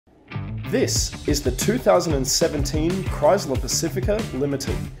This is the 2017 Chrysler Pacifica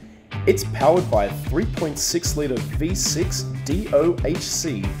Limited. It's powered by a 3.6-litre V6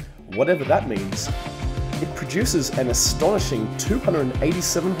 DOHC, whatever that means. It produces an astonishing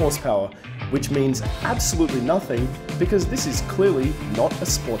 287 horsepower, which means absolutely nothing because this is clearly not a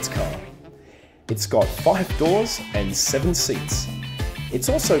sports car. It's got 5 doors and 7 seats. It's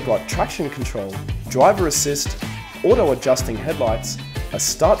also got traction control, driver assist, auto adjusting headlights, a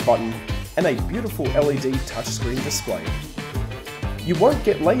start button, and a beautiful LED touchscreen display. You won't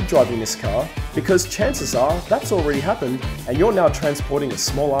get laid driving this car because chances are that's already happened and you're now transporting a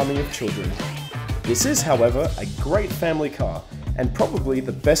small army of children. This is, however, a great family car and probably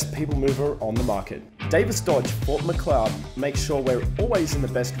the best people mover on the market. Davis Dodge Fort McLeod makes sure we're always in the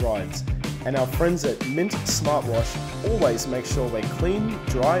best rides, and our friends at Mint Smartwash always make sure we're clean,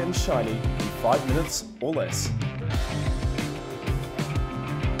 dry and shiny in 5 minutes or less.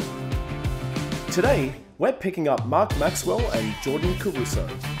 Today, we're picking up Mark Maxwell and Jordan Caruso.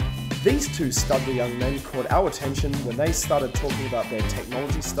 These two studly young men caught our attention when they started talking about their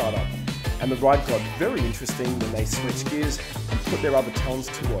technology startup, and the ride got very interesting when they switched gears and put their other talents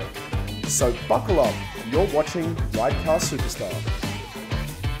to work. So buckle up, you're watching RideCar Superstar.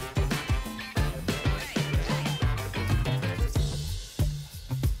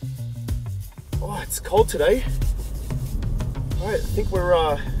 Oh, it's cold today. Alright, I think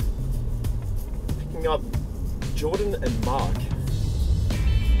we're picking up Jordan and Mark.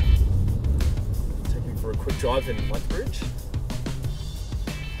 Taking for a quick drive in Lethbridge.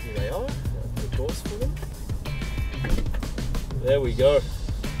 Here they are. Put doors for them. There we go.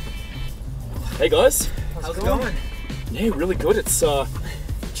 Hey guys. How's it going? Yeah, really good. It's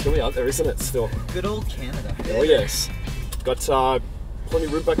chilly out there, isn't it? Still. Good old Canada. Oh yes. Got plenty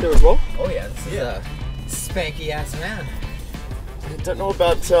of room back there as well. Oh yeah, this is a spanky ass van. I don't know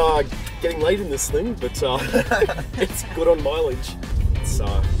about getting late in this thing, but it's good on mileage. It's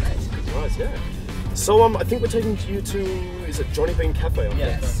Nice. nice, yeah. So I think we're taking you to, is it Johnny Bean Cafe?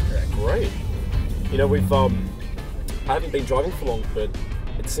 Yes, that's correct. Great. You know, we've I haven't been driving for long, but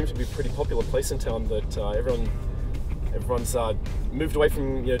it seems to be a pretty popular place in town that everyone's moved away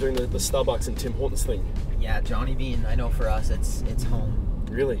from, you know, doing the Starbucks and Tim Hortons thing. Yeah, Johnny Bean. I know for us, it's home.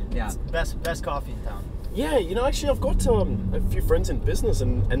 Really? Yeah. Best coffee in town. Yeah, you know, actually I've got a few friends in business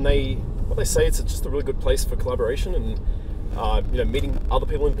and they say it's just a really good place for collaboration and you know, meeting other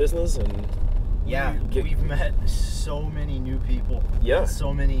people in business and Yeah. We've met so many new people. Yeah.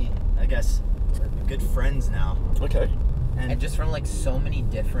 So many, I guess, good friends now. Okay. And just from like so many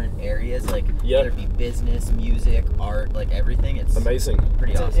different areas, like Yeah. whether it be business, music, art, like everything. It's Amazing.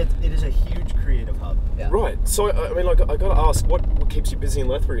 pretty awesome. It is a huge creative hub. Yeah. Right. So I mean, like, I gotta ask, what keeps you busy in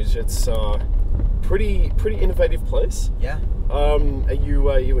Lethbridge? It's pretty innovative place. Yeah. Are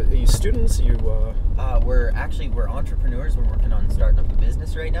you students? Are you We're entrepreneurs. We're working on starting up a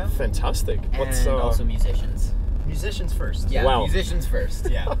business right now. fantastic? And also musicians. Musicians first. Yeah, Wow. musicians first.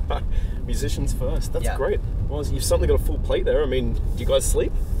 Yeah. musicians first? That's Yeah. great. Well, you've certainly got a full plate there. I mean, do you guys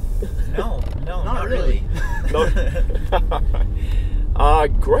sleep? No, not really. really. No.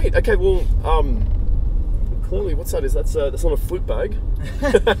 Great. Okay. Well, clearly, what's that? That's not a flute bag.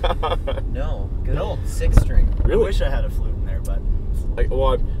 No, good old 6-string. Really? I wish I had a flute in there, but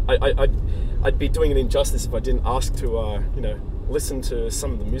I'd be doing an injustice if I didn't ask to, you know, listen to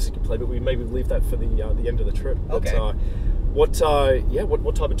some of the music you play. But we maybe leave that for the end of the trip. Okay. But, what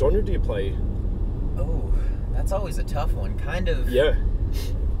type of genre do you play? Oh, that's always a tough one. Kind of. Yeah.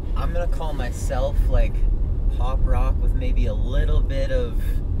 I'm gonna call myself like pop rock with maybe a little bit of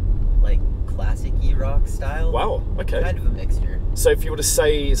like classic-y rock style. Wow. Okay. Kind of a mixture. So if you were to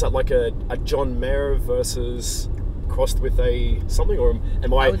say, is that like a John Mayer versus crossed with a something, or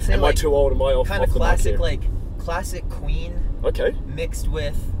am I would say am like I too old? Am I off Kind of the mark classic, here? like classic Queen Okay. mixed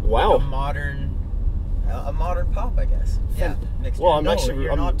with Wow. like a modern pop, I guess. Yeah. Mixed. Well, I'm no, actually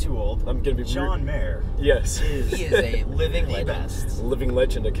you're not too old. I'm gonna be John Mayer Yes. is He is a living the legend. best. Living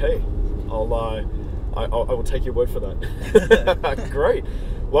legend. Okay. I will take your word for that. Great.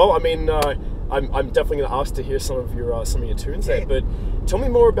 Well, I mean, I'm definitely going to ask to hear some of your tunes there. But tell me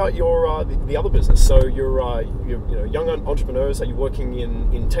more about your the other business. So you're you know, young entrepreneurs. Are you working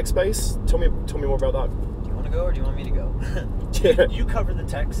in tech space? Tell me more about that. Do you want to go or do you want me to go? Yeah. You cover the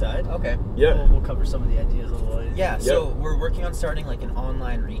tech side. Okay. Yeah. We'll cover some of the ideas a little later. Yeah, so we're working on starting like an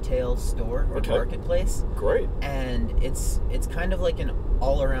online retail store or Okay. marketplace. Great. And it's kind of like an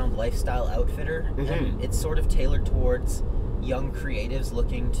all-around lifestyle outfitter, Mhm. and it's sort of tailored towards young creatives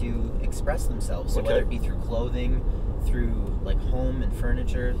looking to express themselves. So Okay. whether it be through clothing, through like home and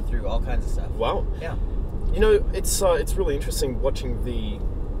furniture, through all kinds of stuff. Wow. Yeah. You know, it's really interesting watching the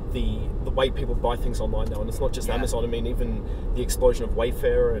way people buy things online now, and it's not just Amazon. I mean, even the explosion of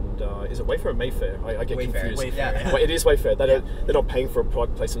Wayfair and is it Wayfair or Mayfair? I get Wayfair. confused. Wayfair, yeah. It is Wayfair. They're not paying for a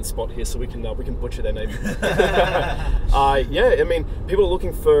product placement spot here, so we can butcher their name. I mean, people are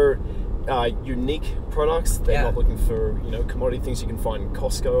looking for unique products. They're not looking for commodity things you can find in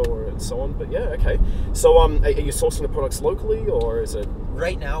Costco and so on. But okay. So are you sourcing the products locally, or is it?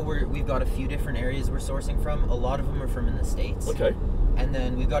 Right now we've got a few different areas we're sourcing from. A lot of them are from in the States. Okay. And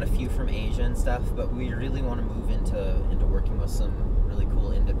then we've got a few from Asia and stuff. But we really want to move into working with some really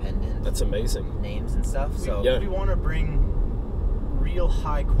cool independent. That's amazing. Names and stuff. So we want to bring real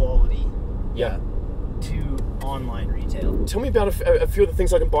high quality. Yeah. To online retail. Tell me about a few of the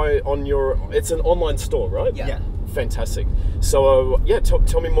things I can buy on your. It's an online store, right? Yeah. Fantastic. So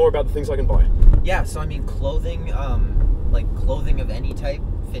tell me more about the things I can buy. Yeah. So I mean, clothing, like clothing of any type,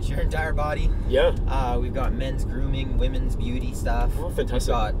 fits your entire body. Yeah. We've got men's grooming, women's beauty stuff. Oh,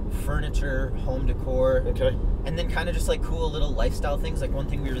 fantastic. We've got furniture, home decor. Okay. And then kind of just like cool little lifestyle things. Like one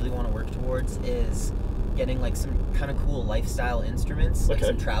thing we really want to work towards is getting like some kind of cool lifestyle instruments, like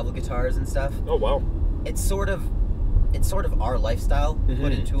some travel guitars and stuff. Oh wow. It's sort of our lifestyle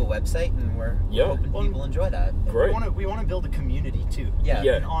put into a website, and we're hoping people enjoy that. Great. We want to build a community too. Yeah.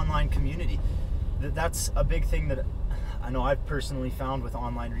 An online community. That's a big thing that I know I've personally found with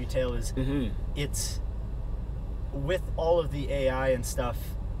online retail is it's with all of the AI and stuff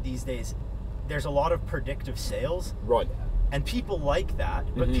these days. There's a lot of predictive sales. Right. And people like that,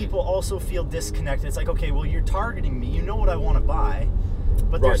 but people also feel disconnected. It's like, okay, well, you're targeting me. You know what I want to buy,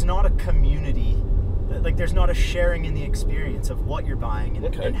 but there's not a community. Like, there's not a sharing in the experience of what you're buying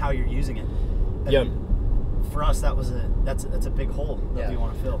and how you're using it. For us, that's a big hole that we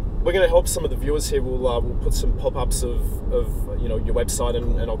want to fill. We're going to help some of the viewers here. We'll put some pop-ups of your website,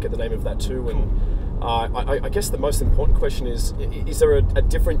 and I'll get the name of that too. Cool. And I guess the most important question is there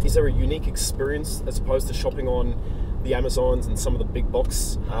a unique experience as opposed to shopping on the Amazons and some of the big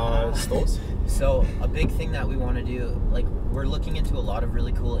box stores? So a big thing that we want to do, like we're looking into a lot of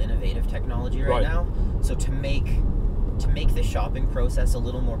really cool innovative technology right now. So to make the shopping process a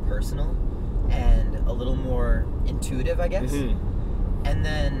little more personal and a little more intuitive, I guess. And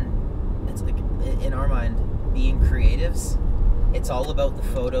then it's like, in our mind, being creatives, it's all about the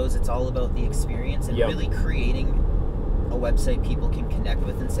photos, it's all about the experience, and really creating a website people can connect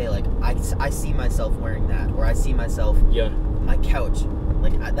with and say, like, I see myself wearing that, or I see myself my couch,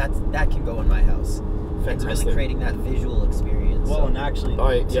 like that can go in my house. Fantastic. And really creating that visual experience. Well, and actually,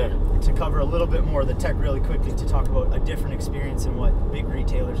 to cover a little bit more of the tech really quickly, to talk about a different experience in what big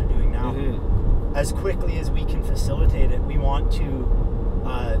retailers are doing now. As quickly as we can facilitate it, we want to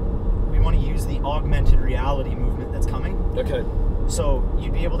use the augmented reality movement that's coming. Okay. So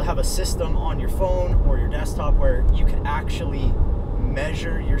you'd be able to have a system on your phone or your desktop where you could actually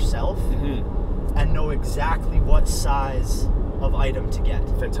measure yourself and know exactly what size of item to get.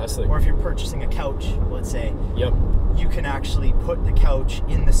 Fantastic. Or if you're purchasing a couch, let's say, you can actually put the couch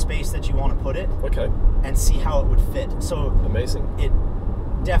in the space that you want to put it. Okay. And see how it would fit. So amazing. It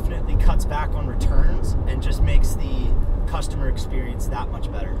definitely cuts back on returns and just makes the customer experience that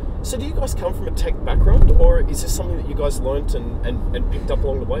much better. So do you guys come from a tech background, or is this something that you guys learnt and picked up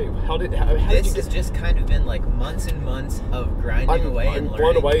along the way? How did you has just kind of been like months and months of grinding away and learning. I'm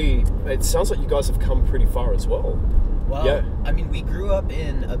blown away. It sounds like you guys have come pretty far as well. Well, I mean, we grew up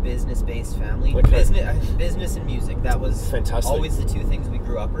in a business-based family. Okay. Business and music, that was fantastic. Always the two things we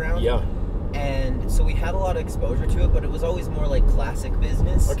grew up around. Yeah. And so we had a lot of exposure to it, but it was always more like classic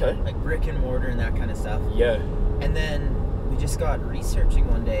business. Okay. Like brick and mortar and that kind of stuff. Yeah. And then we just got researching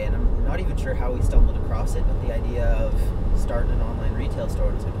one day, and I'm not even sure how we stumbled across it, but the idea of starting an online retail store,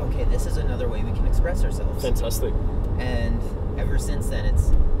 and it's like, okay, this is another way we can express ourselves. Fantastic. And ever since then,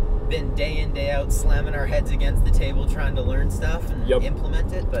 it's been day in, day out, slamming our heads against the table, trying to learn stuff and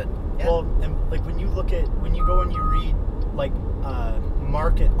implement it. But well, and like when you go and you read like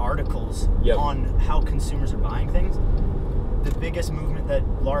market articles on how consumers are buying things, the biggest movement that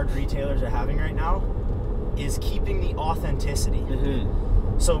large retailers are having right now is keeping the authenticity.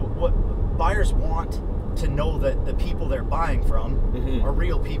 So what buyers want to know that the people they're buying from are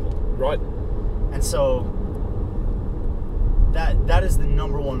real people. Right. And so that is the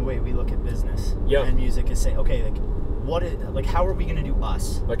number one way we look at business and music, is say, okay, like how are we going to do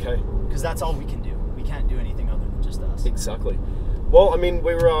us? Okay. Because that's all we can do. We can't do anything other than just us. Exactly. Well, I mean,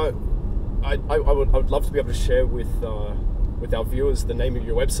 I would love to be able to share with our viewers the name of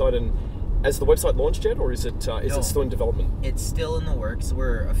your website, and has the website launched yet, or is it it still in development? It's still in the works.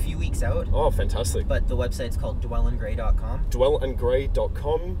 We're a few weeks out. Oh, fantastic. But the website's called dwellandgray.com.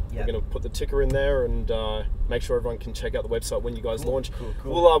 Dwellandgray.com. Yep. We're going to put the ticker in there and make sure everyone can check out the website when you guys launch.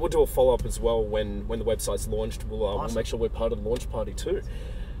 Cool. We'll do a follow-up as well when the website's launched. We'll make sure we're part of the launch party too.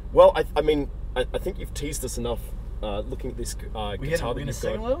 Well, I mean, I think you've teased us enough looking at this guitar that you've got.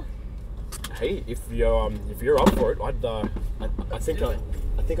 Sing a little? Hey, if you're up for it, I think I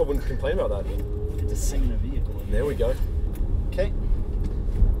wouldn't complain about that. Get to sing in a vehicle. There we go. Okay.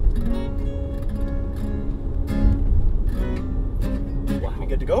 Wow. We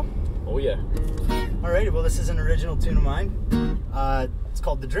good to go? Oh yeah. Alrighty, well this is an original tune of mine. It's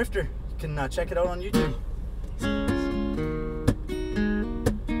called The Drifter. You can check it out on YouTube.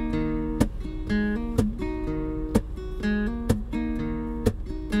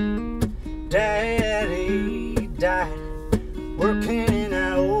 Daddy died working in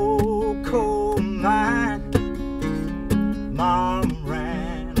an old coal mine. Mom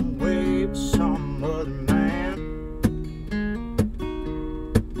ran away with some other man.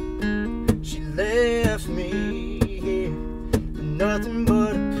 She left me here with nothing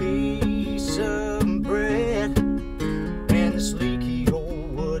but a piece of bread and this leaky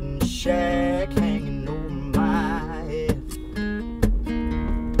old wooden shack hanging over my head.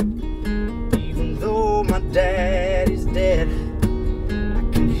 Even though my daddy's dead, I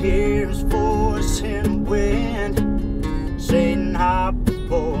can hear his voice in the wind saying, hop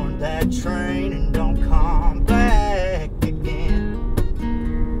aboard that train and don't come back again.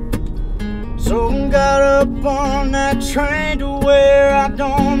 So I got up on that train to where I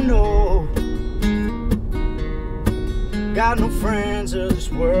don't know. Got no friends of this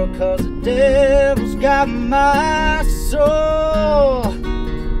world, cause the devil's got my soul.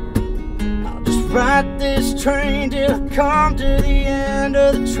 I'll just ride this train till I come to the end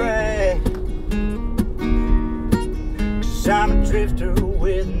of the track. Cause I'm a drifter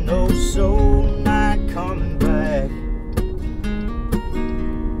with no soul, not coming back.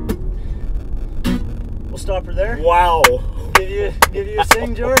 We'll stop her there. Wow. Give you a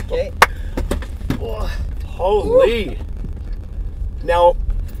sing, George. Okay. Holy. Now,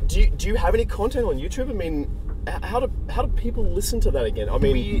 do you have any content on YouTube? I mean, how do people listen to that again? I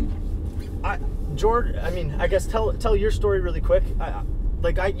mean, George, I mean, I guess tell your story really quick.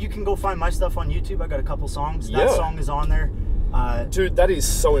 You can go find my stuff on YouTube. I got a couple songs. That song is on there. Dude, that is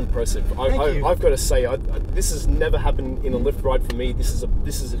so impressive. Thank you. I've got to say, this has never happened in a lift ride for me. This is a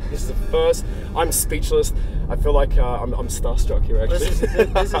first. I'm speechless. I feel like I'm starstruck here. Actually,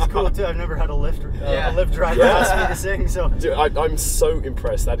 this is cool too. I've never had a lift driver ask me to sing. So, dude, I'm so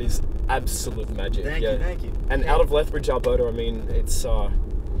impressed. That is absolute magic. Thank you. And out of Lethbridge, Alberta, I mean, it's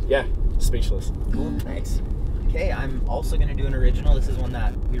speechless. Cool, thanks. Okay, I'm also gonna do an original. This is one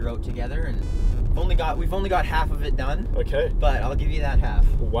that we wrote together, and we've only got half of it done. Okay. But I'll give you that half.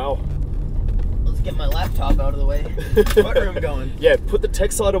 Wow. Let's get my laptop out of the way. What room going? Yeah, put the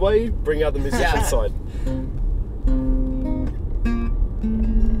tech side away, bring out the musician side.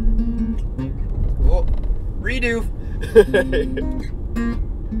 Whoa. Redo.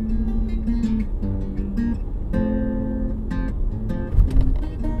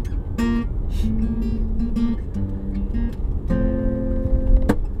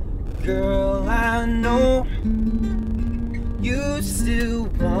 Girl, I know you still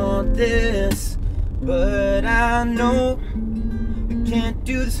want this, but I know we can't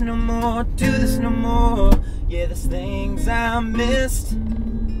do this no more, Yeah, there's things I missed.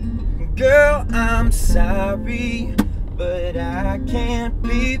 Girl, I'm sorry, but I can't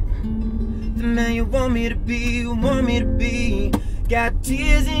be the man you want me to be, Got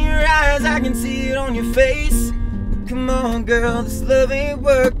tears in your eyes, I can see it on your face. Come on, girl, this love ain't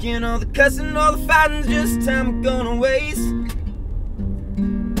working. All the cussing, all the fighting's just time I'm gonna waste.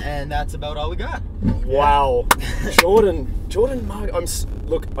 And that's about all we got. Wow. Jordan, Mark,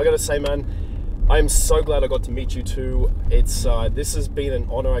 look, I gotta say, man, I'm so glad I got to meet you two. It's this has been an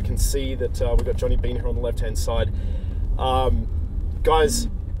honor. I can see that we've got Johnny Bean here on the left-hand side. Guys,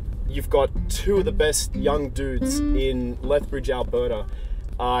 you've got two of the best young dudes in Lethbridge, Alberta.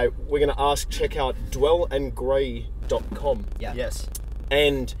 We're going to check out dwellandgray.com. Yeah. Yes.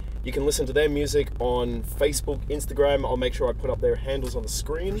 And you can listen to their music on Facebook, Instagram. I'll make sure I put up their handles on the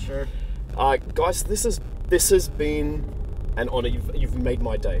screen. Sure. Guys, this has been an honor. You've made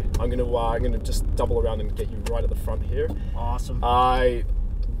my day. I'm gonna just double around and get you right at the front here. Awesome.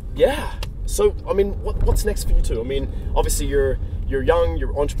 Yeah. So I mean, what's next for you two? I mean, obviously you're young,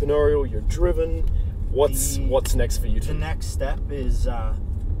 you're entrepreneurial, you're driven. What's next for you two? The next step is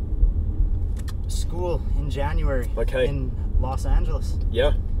school in January. Okay. In Los Angeles.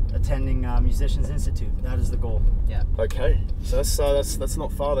 Yeah. attending Musicians Institute. That is the goal. Yeah. Okay, so that's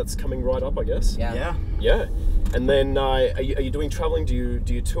not far. That's coming right up, I guess. Yeah. Yeah. And then are you doing traveling? Do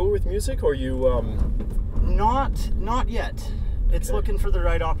you tour with music, or are you? Not yet. It's looking for the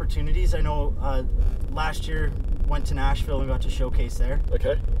right opportunities. I know last year went to Nashville and got to showcase there.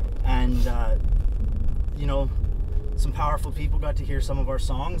 Okay. And you know, some powerful people got to hear some of our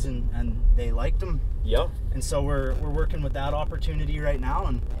songs and they liked them. Yeah. And so we're working with that opportunity right now,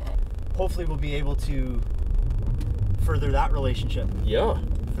 and hopefully we'll be able to further that relationship. Yeah.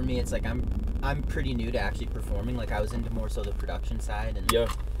 For me, it's like I'm pretty new to actually performing. Like I was into more so the production side and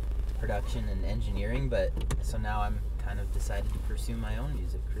production and engineering, but so now I'm kind of decided to pursue my own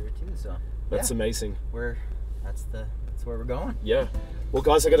music career too. So that's amazing. That's where we're going. Yeah. Well,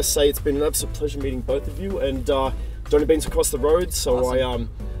 guys, I got to say it's been an absolute pleasure meeting both of you, and Johnny Bean's across the road, so awesome.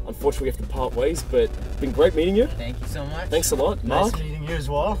 I unfortunately have to part ways, but it's been great meeting you. Thank you so much. Thanks a lot, Mark. Nice meeting you as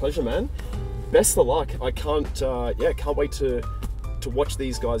well. Pleasure, man. Best of luck. I can't wait to watch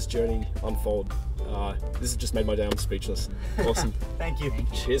these guys' journey unfold. This has just made my day. I'm speechless. Awesome. Thank you.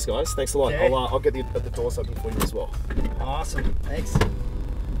 Cheers, guys. Thanks a lot. Okay. I'll get the doors open for you as well. Awesome. Thanks.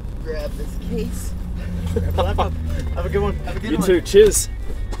 Grab this case. Have a good one. You too. Cheers.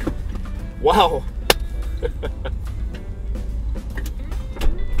 Wow.